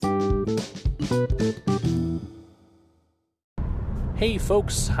Hey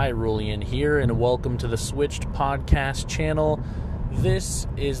folks, Hyrulean here, and welcome to the Switched Podcast channel. This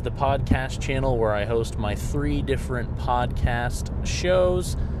is the podcast channel where I host my 3 different podcast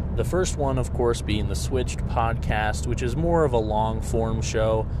shows. The first one, of course, being the Switched Podcast, which is more of a long-form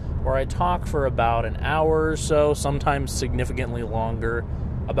show where I talk for about an hour or so, sometimes significantly longer,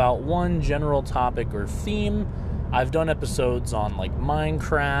 about one general topic or theme. I've done episodes on like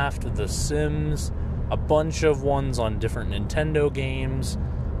Minecraft, The Sims, a bunch of ones on different Nintendo games.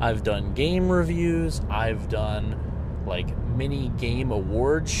 I've done game reviews. I've done like mini game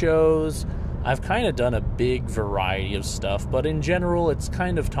award shows. I've kind of done a big variety of stuff, but in general, it's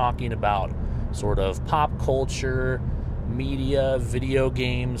kind of talking about sort of pop culture, media, video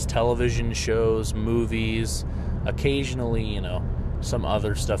games, television shows, movies, occasionally, some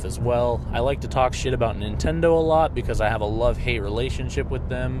other stuff as well. I like to talk shit about Nintendo a lot because I have a love-hate relationship with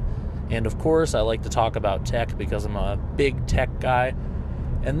them. And of course, I like to talk about tech because I'm a big tech guy.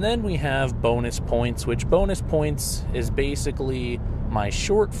 And then we have Bonus Points, which Bonus Points is basically my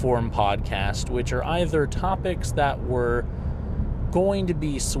short-form podcast, which are either topics that were going to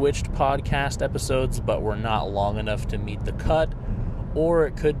be switched podcast episodes but were not long enough to meet the cut, or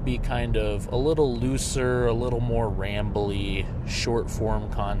it could be kind of a little looser, a little more rambly, short-form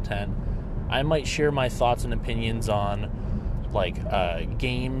content. I might share my thoughts and opinions on like a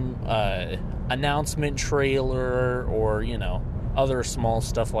game announcement trailer or, other small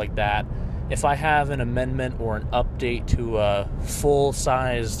stuff like that. If I have an amendment or an update to a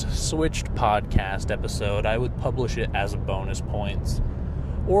full-sized Switched podcast episode, I would publish it as a Bonus Points.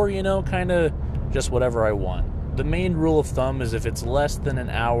 Or, kind of just whatever I want. The main rule of thumb is if it's less than an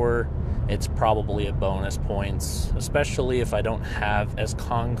hour, it's probably a Bonus Points, especially if I don't have as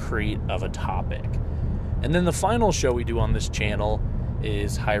concrete of a topic. And then the final show we do on this channel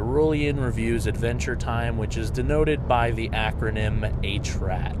is Hyrulean Reviews Adventure Time, which is denoted by the acronym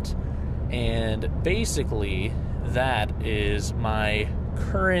HRAT. And basically, that is my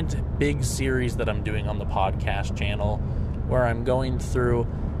current big series that I'm doing on the podcast channel, where I'm going through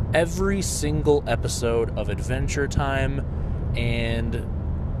every single episode of Adventure Time and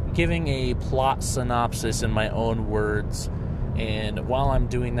giving a plot synopsis in my own words. And while I'm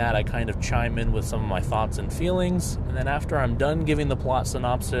doing that, I kind of chime in with some of my thoughts and feelings. And then after I'm done giving the plot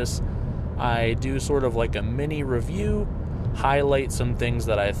synopsis, I do sort of like a mini review, highlight some things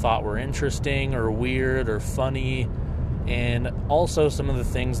that I thought were interesting or weird or funny, and also some of the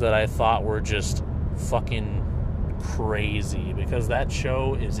things that I thought were just fucking crazy, because that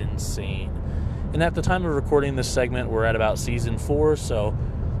show is insane. And at the time of recording this segment, we're at about season 4, so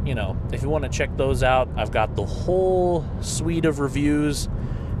if you want to check those out, I've got the whole suite of reviews.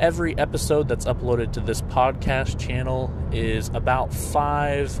 Every episode that's uploaded to this podcast channel is about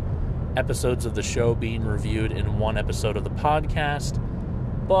 5 episodes of the show being reviewed in one episode of the podcast.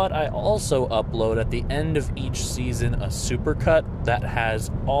 But I also upload at the end of each season a supercut that has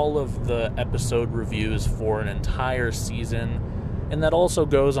all of the episode reviews for an entire season. And that also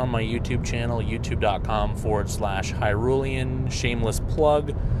goes on my YouTube channel, youtube.com/Hyrulean, shameless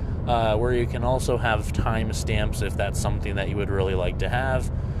plug, where you can also have timestamps if that's something that you would really like to have.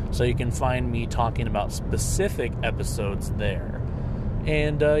 So you can find me talking about specific episodes there.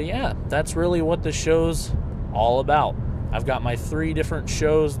 And that's really what the show's all about. I've got my 3 different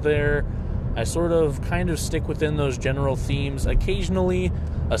shows there. I sort of kind of stick within those general themes. Occasionally,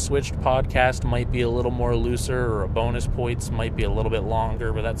 a switched podcast might be a little more looser, or a Bonus Points might be a little bit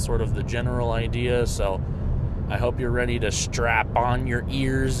longer, but that's sort of the general idea. So I hope you're ready to strap on your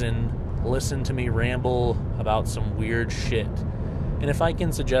ears and listen to me ramble about some weird shit. And if I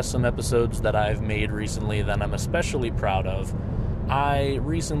can suggest some episodes that I've made recently that I'm especially proud of, I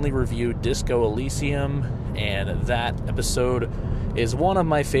recently reviewed Disco Elysium, and that episode is one of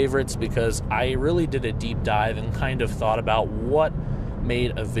my favorites because I really did a deep dive and kind of thought about what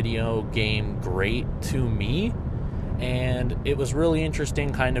made a video game great to me. And it was really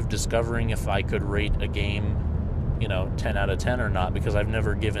interesting kind of discovering if I could rate a game, 10 out of 10 or not, because I've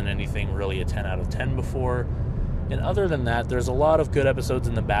never given anything really a 10 out of 10 before. And other than that, there's a lot of good episodes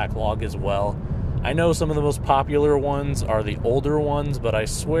in the backlog as well. I know some of the most popular ones are the older ones, but I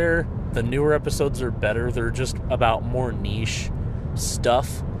swear the newer episodes are better. They're just about more niche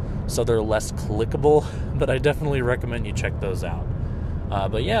stuff, so they're less clickable, but I definitely recommend you check those out.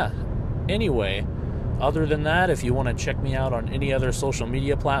 Anyway, other than that, if you want to check me out on any other social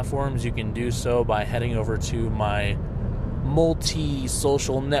media platforms, you can do so by heading over to my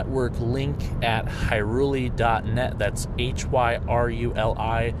multi-social network link at hyruli.net. That's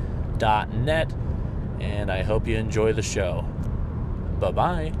HYRULI.net. And I hope you enjoy the show.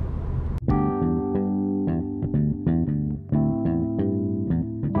 Bye-bye.